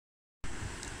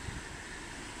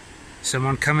So I'm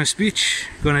on Camas Beach,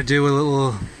 gonna do a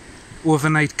little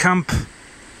overnight camp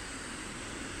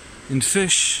and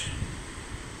fish.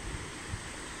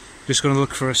 Just gonna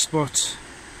look for a spot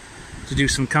to do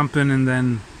some camping and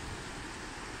then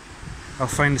I'll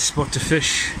find a spot to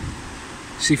fish,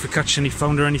 see if we catch any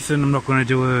flounder or anything. I'm not gonna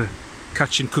do a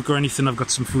catch and cook or anything, I've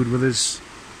got some food with us.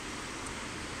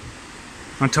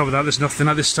 On top of that, there's nothing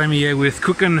at this time of year with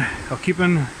cooking or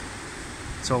keeping.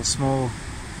 It's all small.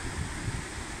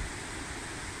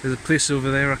 There's a place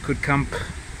over there I could camp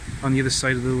on the other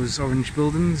side of those orange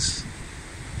buildings.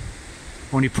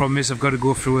 Only problem is I've got to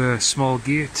go through a small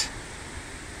gate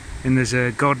and there's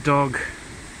a guard dog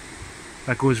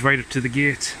that goes right up to the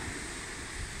gate.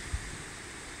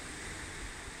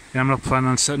 And I'm not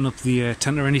planning on setting up the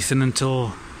tent or anything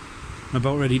until I'm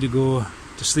about ready to go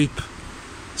to sleep.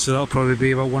 So that'll probably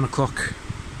be about 1 o'clock.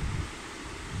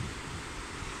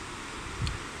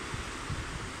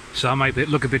 So that might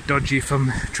look a bit dodgy if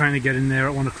I'm trying to get in there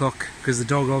at 1 o'clock, because the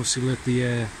dog obviously let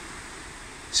the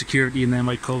security in there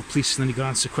might call the police and then you gotta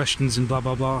answer questions and blah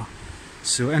blah blah.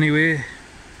 So anyway,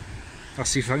 I'll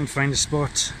see if I can find a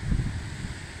spot.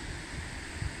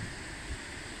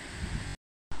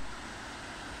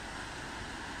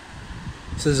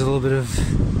 So there's a little bit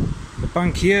of a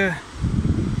bank here.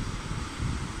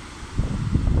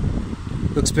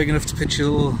 Looks big enough to pitch a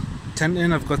little tent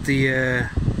in. I've got the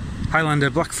Highlander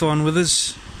Blackthorn with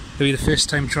us. It'll be the first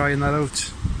time trying that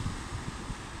out.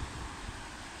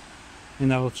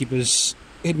 And that will keep us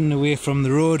hidden away from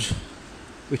the road,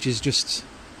 which is just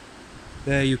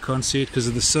there. You can't see it because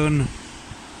of the sun.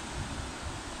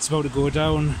 It's about to go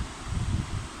down.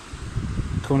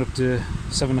 Coming up to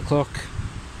 7 o'clock.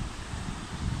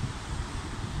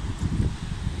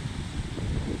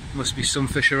 Must be some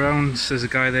fish around. There's a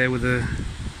guy there with a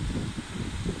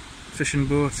fishing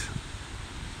boat.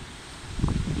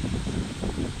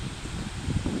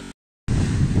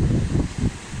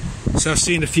 So I've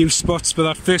seen a few spots, but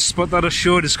that first spot that I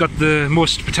showed has got the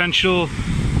most potential.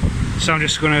 So I'm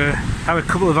just going to have a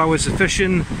couple of hours of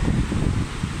fishing.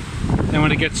 Then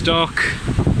when it gets dark,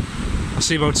 I'll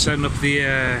see about setting up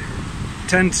the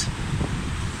tent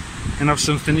and have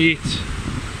something to eat.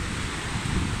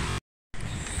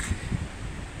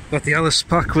 Got the Alice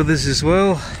pack with us as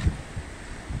well.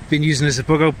 Been using it as a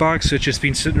bug out bag, so it's just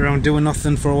been sitting around doing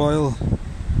nothing for a while.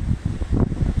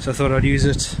 So I thought I'd use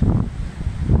it.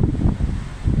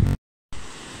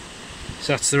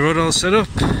 So that's the rod all set up.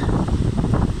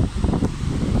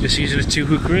 Just using a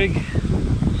 2-hook rig.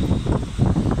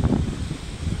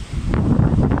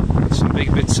 Some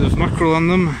big bits of mackerel on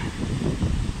them.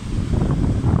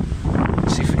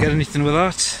 See if we get anything with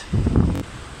that.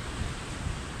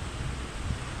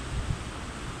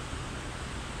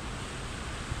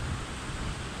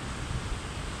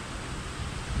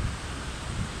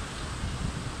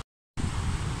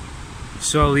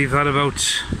 So I'll leave that about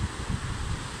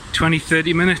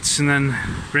 20-30 minutes and then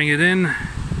bring it in.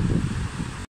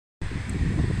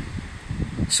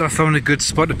 So I found a good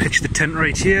spot to pitch the tent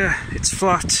right here. It's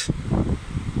flat.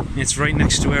 It's right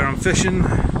next to where I'm fishing.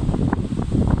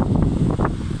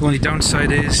 The only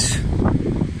downside is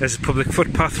there's a public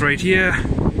footpath right here.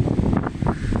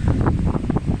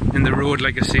 And the road,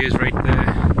 like I say, is right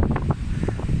there.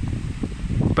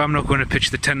 But I'm not going to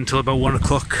pitch the tent until about 1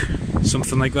 o'clock,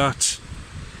 something like that.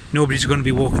 Nobody's going to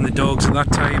be walking the dogs at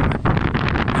that time,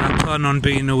 and I'm planning on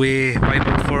being away by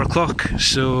about 4 o'clock,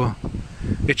 so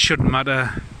it shouldn't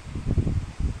matter.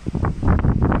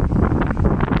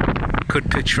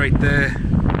 Could pitch right there.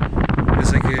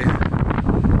 There's like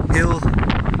a hill.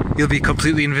 You'll be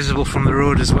completely invisible from the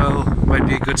road as well. Might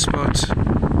be a good spot,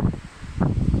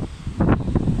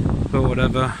 but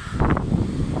whatever.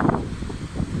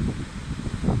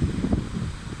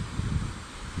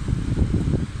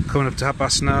 Coming up to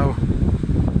 8:30 now.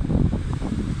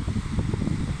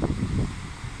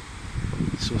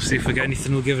 So we'll see if we get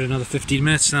anything. We'll give it another 15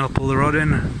 minutes and then I'll pull the rod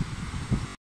in.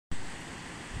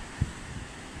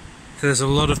 There's a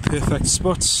lot of perfect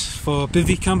spots for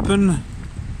bivvy camping.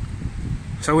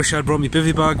 So I wish I'd brought my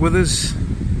bivvy bag with us.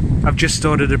 I've just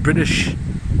started a British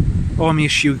Army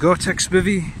issue Gore-Tex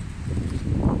bivvy.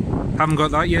 Haven't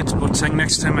got that yet, but saying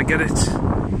next time I get it,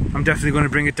 I'm definitely going to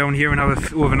bring it down here and have an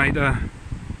overnighter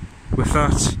with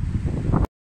that.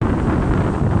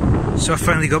 So I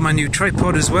finally got my new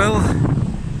tripod as well.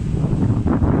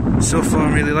 So far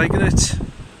I'm really liking it.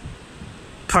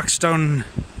 Packs down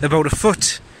about 1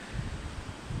 foot,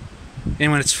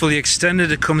 and when it's fully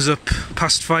extended it comes up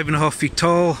past 5.5 feet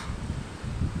tall.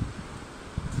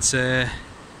 It's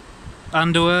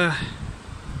Andor,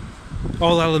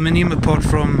 all aluminium apart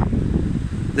from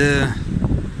the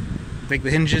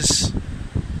hinges.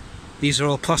 These are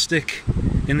all plastic,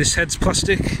 and this head's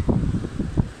plastic,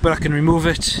 but I can remove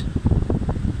it.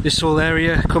 This whole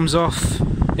area comes off,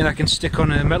 and I can stick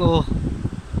on a metal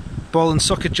ball and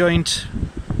socket joint.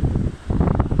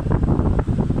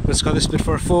 It's got this bit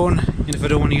for a phone, and if I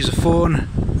don't want to use a phone,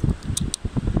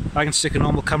 I can stick a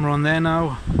normal camera on there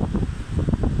now.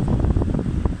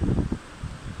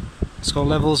 It's got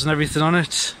levels and everything on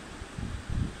it,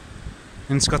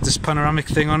 and it's got this panoramic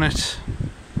thing on it,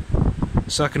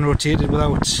 so I can rotate it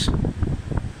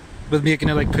with making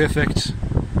it like perfect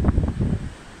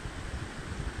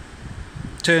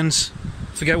turns.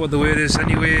 Forget what the word is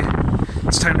anyway.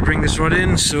 It's time to bring this rod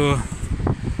in, so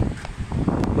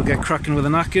we'll get cracking with the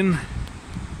knacking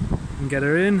and get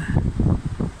her in.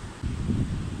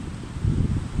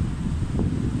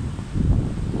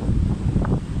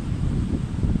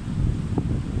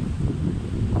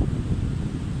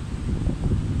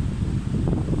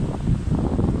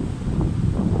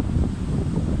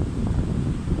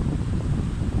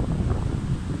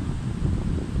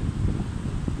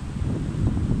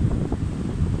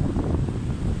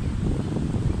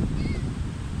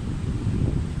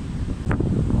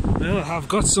 Well, I've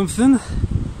got something.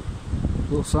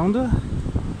 Little sounder.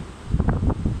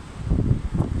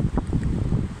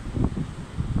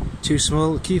 Too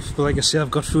small to keep, but like I say,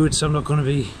 I've got food, so I'm not going to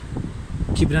be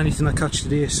keeping anything I catch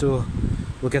today, so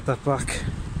we'll get that back.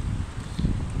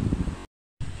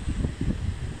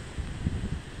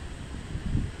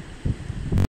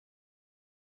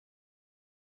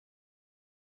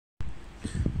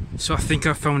 So I think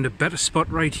I found a better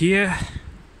spot right here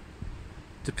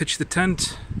to pitch the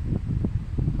tent.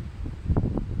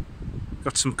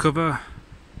 Got some cover,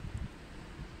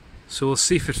 so we'll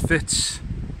see if it fits.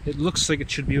 It looks like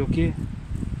it should be okay.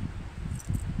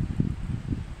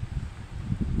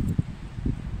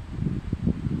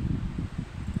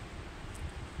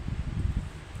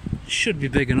 Should be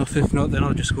big enough. If not, then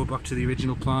I'll just go back to the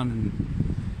original plan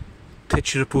and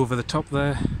pitch it up over the top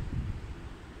there.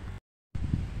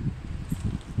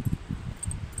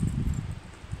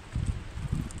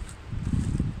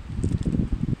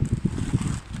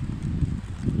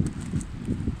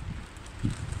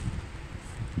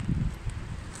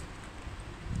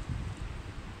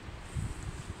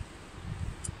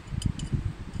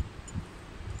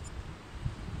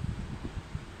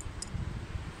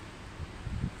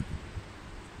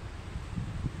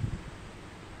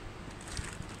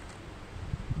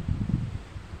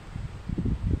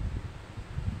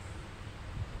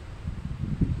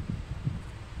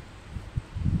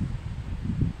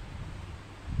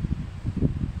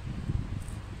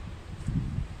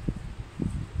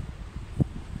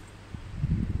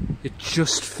 It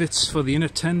just fits for the inner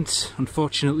tent.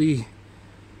 Unfortunately,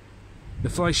 the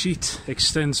fly sheet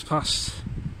extends past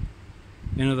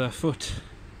another foot.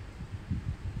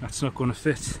 That's not going to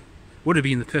fit. Would have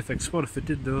been the perfect spot if it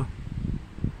did though.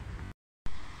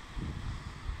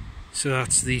 So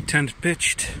that's the tent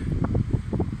pitched.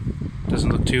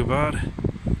 Doesn't look too bad.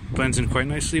 Blends in quite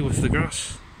nicely with the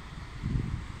grass.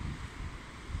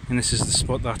 And this is the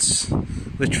spot that's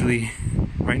literally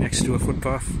right next to a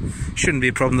footpath. Shouldn't be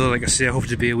a problem though, like I say, I hope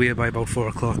to be away by about 4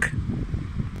 o'clock.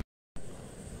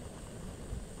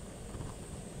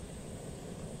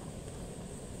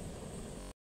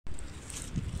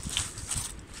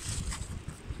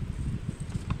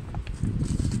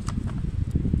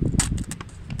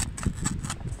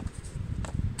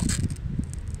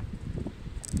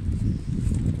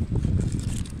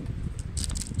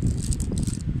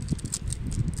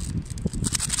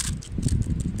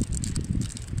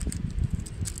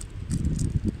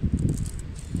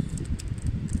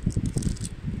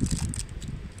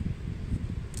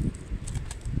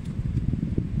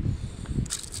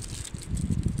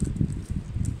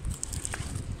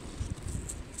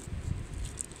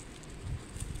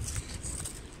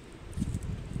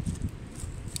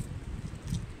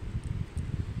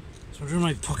 So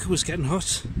my pocket was getting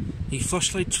hot. The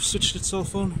flashlight switched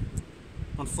itself on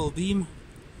full beam.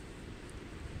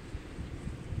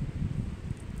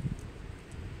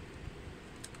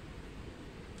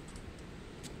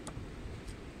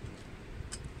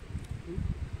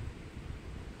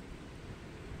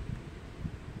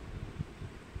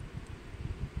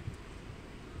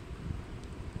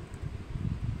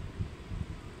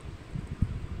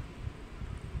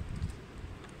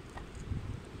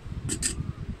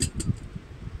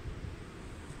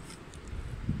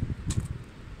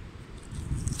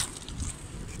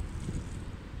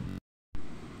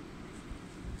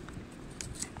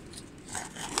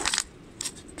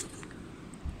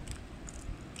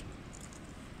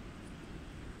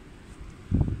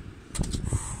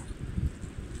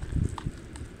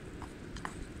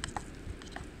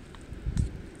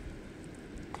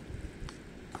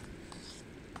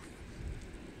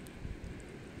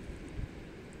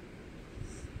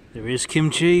 There is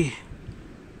kimchi,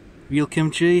 real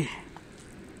kimchi.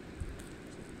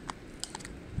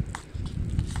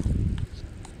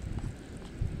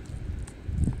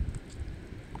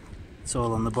 It's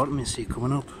all on the bottom, you see,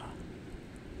 coming up.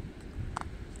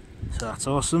 So that's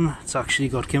awesome. It's actually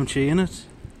got kimchi in it.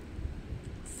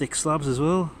 Thick slabs as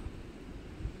well.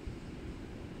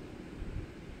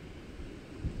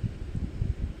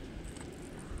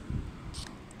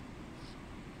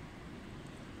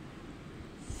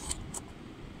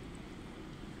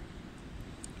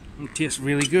 It tastes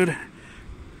really good.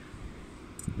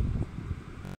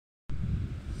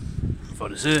 For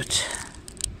dessert,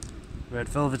 red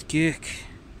velvet cake.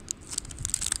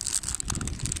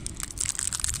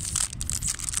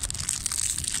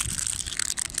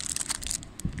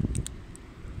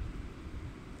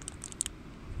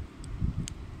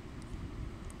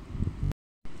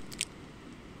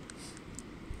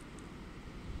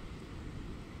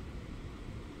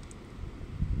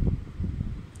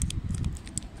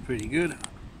 Pretty good.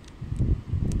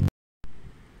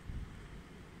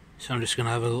 So I'm just gonna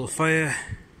have a little fire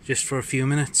just for a few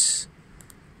minutes,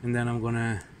 and then I'm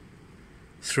gonna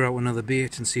throw out another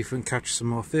bait and see if we can catch some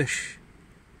more fish,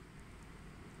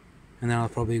 and then I'll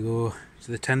probably go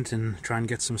to the tent and try and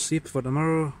get some sleep for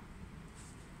tomorrow.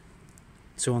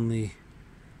 It's only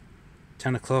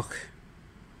 10 o'clock,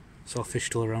 so I'll fish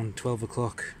till around 12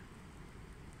 o'clock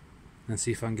and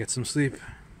see if I can get some sleep.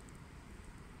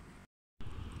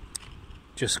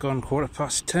 Just gone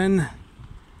 10:15.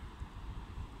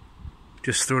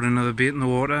 Just throwed another bait in the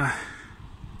water.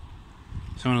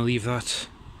 So I'm going to leave that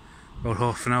about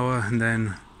half an hour and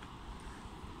then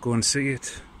go and see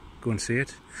it. Go and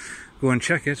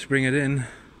check it, bring it in.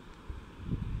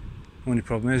 Only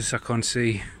problem is I can't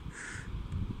see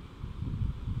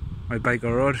my bike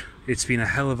or rod. It's been a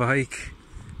hell of a hike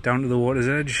down to the water's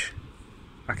edge.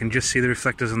 I can just see the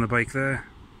reflectors on the bike there.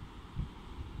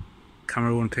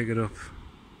 Camera won't pick it up.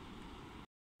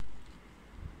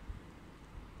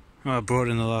 Well, I brought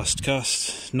in the last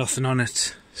cast, nothing on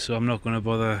it, so I'm not going to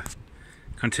bother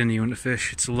continuing to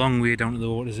fish. It's a long way down to the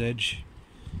water's edge,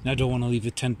 and I don't want to leave the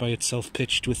tent by itself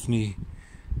pitched with me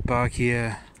bag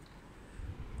here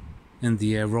and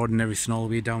the rod and everything all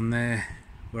the way down there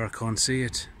where I can't see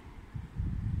it.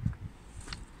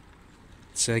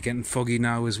 It's getting foggy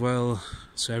now as well,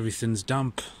 so everything's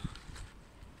damp,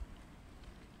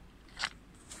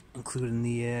 including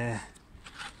the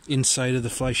inside of the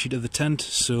fly sheet of the tent.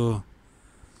 So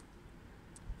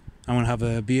I'm gonna have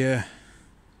a beer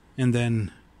and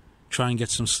then try and get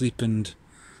some sleep, and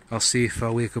I'll see if I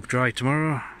wake up dry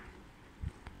tomorrow.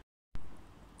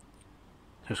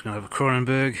 Just gonna have a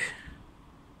Kronenberg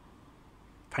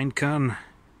pint can,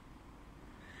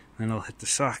 then I'll hit the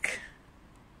sack.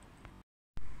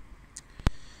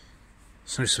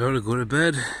 So I'm just about to go to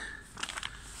bed.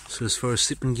 So as far as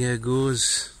sleeping gear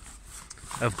goes,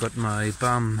 I've got my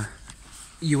BAM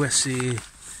USA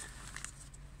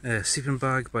sleeping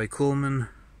bag by Coleman.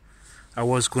 I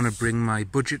was going to bring my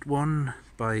budget one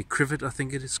by Crivet, I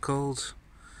think it is called,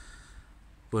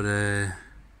 but I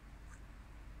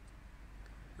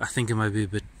think it might be a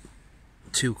bit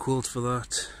too cold for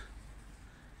that.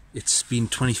 It's been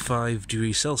 25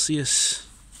 degrees Celsius.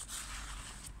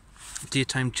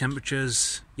 Daytime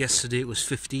temperatures, yesterday it was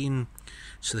 15,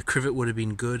 so the Crivet would have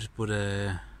been good, but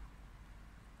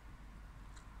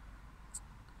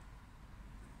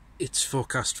it's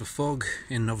forecast for fog,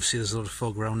 and obviously there's a lot of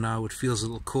fog around now. It feels a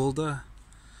little colder,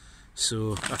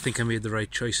 so I think I made the right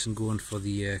choice in going for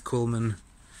the Coleman.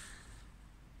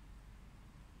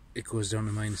 It goes down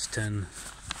to -10,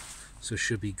 so it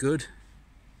should be good.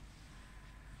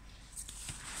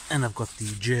 And I've got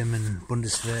the German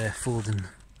Bundeswehr folding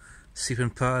sleeping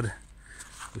pad,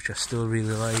 which I still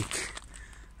really like.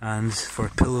 And for a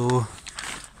pillow,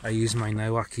 I use my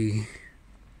Niwaki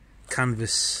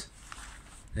canvas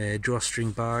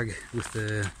drawstring bag with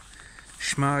the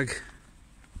Schmag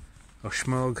or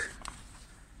Schmog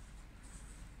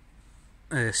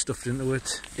stuffed into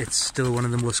it. It's still one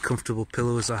of the most comfortable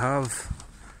pillows I have,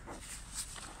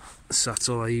 so that's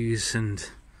all I use,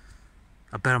 and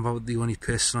I bet I'm about the only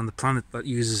person on the planet that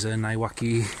uses a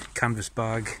Niwaki canvas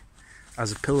bag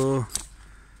as a pillow.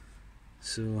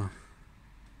 So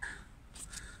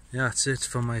yeah, that's it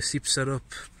for my sleep setup.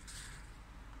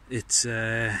 It's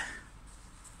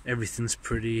everything's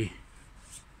pretty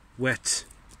wet.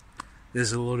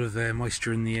 There's a lot of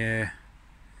moisture in the air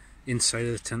inside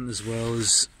of the tent, as well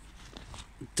as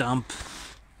damp.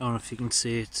 I don't know if you can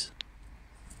see it.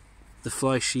 The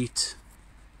fly sheet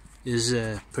is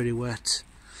pretty wet,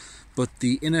 but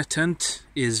the inner tent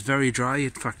is very dry.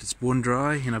 In fact, it's bone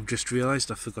dry, and I've just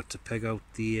realised I forgot to peg out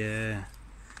the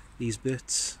these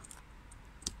bits.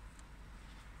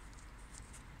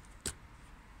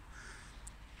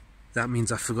 That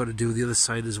means I forgot to do the other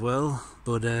side as well,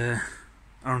 but I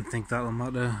don't think that'll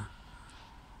matter.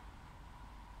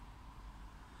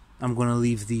 I'm going to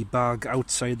leave the bag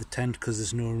outside the tent because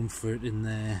there's no room for it in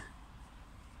there.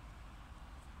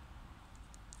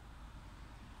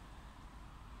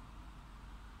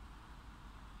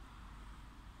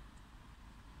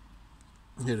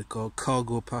 Here it go,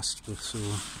 cargo past, so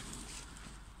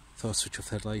thought I'd switch off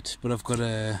the headlight. But I've got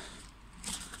a.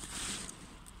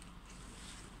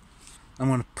 I'm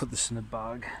going to put this in a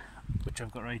bag, which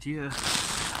I've got right here.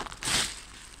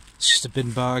 It's just a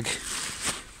bin bag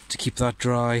to keep that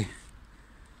dry,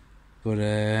 but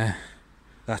that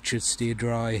should stay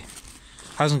dry.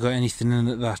 Hasn't got anything in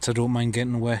it that I don't mind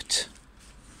getting wet.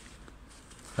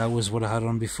 That was what I had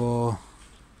on before.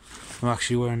 I'm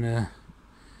actually wearing a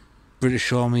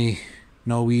British Army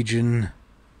Norwegian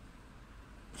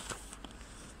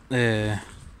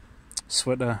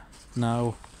sweater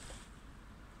now,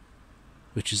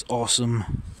 which is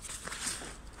awesome.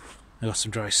 I got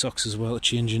some dry socks as well to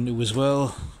change into as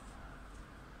well.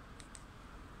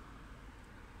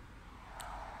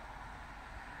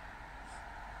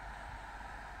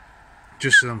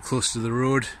 Just because I'm close to the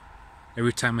road,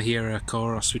 every time I hear a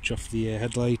car I switch off the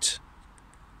headlight.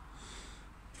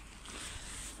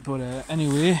 But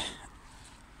anyway,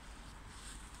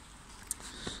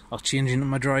 I'll change into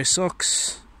my dry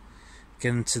socks, get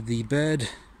into the bed,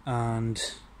 and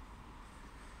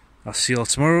I'll see you all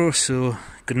tomorrow. So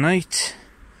good night.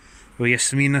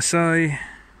 Oyasumi nasai.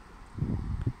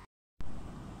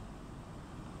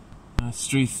 It's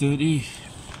 3:30.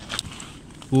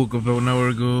 Woke up about an hour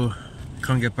ago.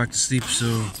 Can't get back to sleep,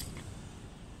 so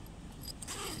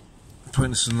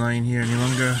pointless in lying here any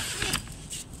longer.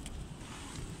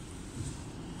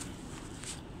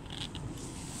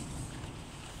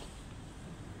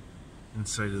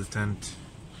 Inside of the tent,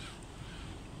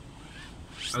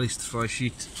 at least the fly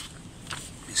sheet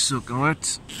is soaking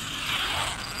wet.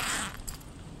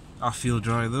 I feel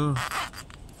dry though.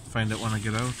 Find out when I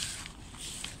get out.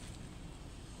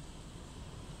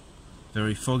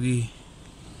 Very foggy.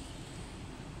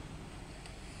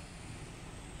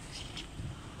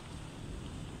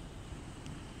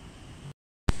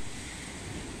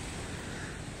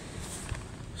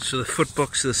 So the foot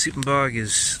box of the sleeping bag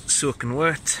is soaking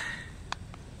wet.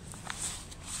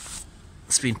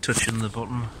 It's been touching the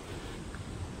bottom.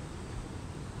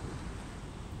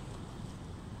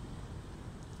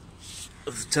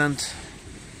 Of the tent.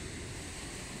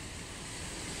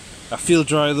 I feel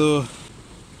dry though.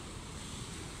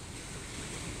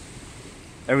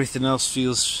 Everything else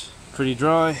feels pretty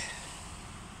dry.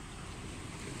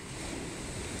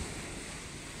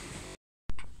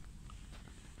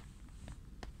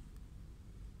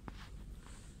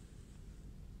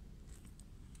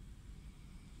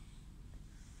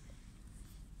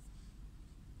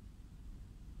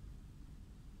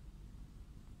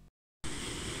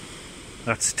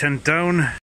 That's the tent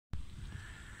down.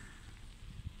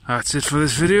 That's it for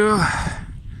this video.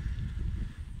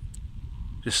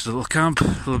 Just a little camp, a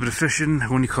little bit of fishing. I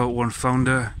only caught one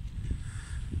flounder,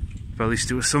 but at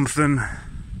least it was something.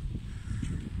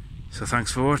 So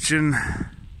thanks for watching.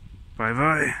 Bye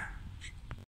bye.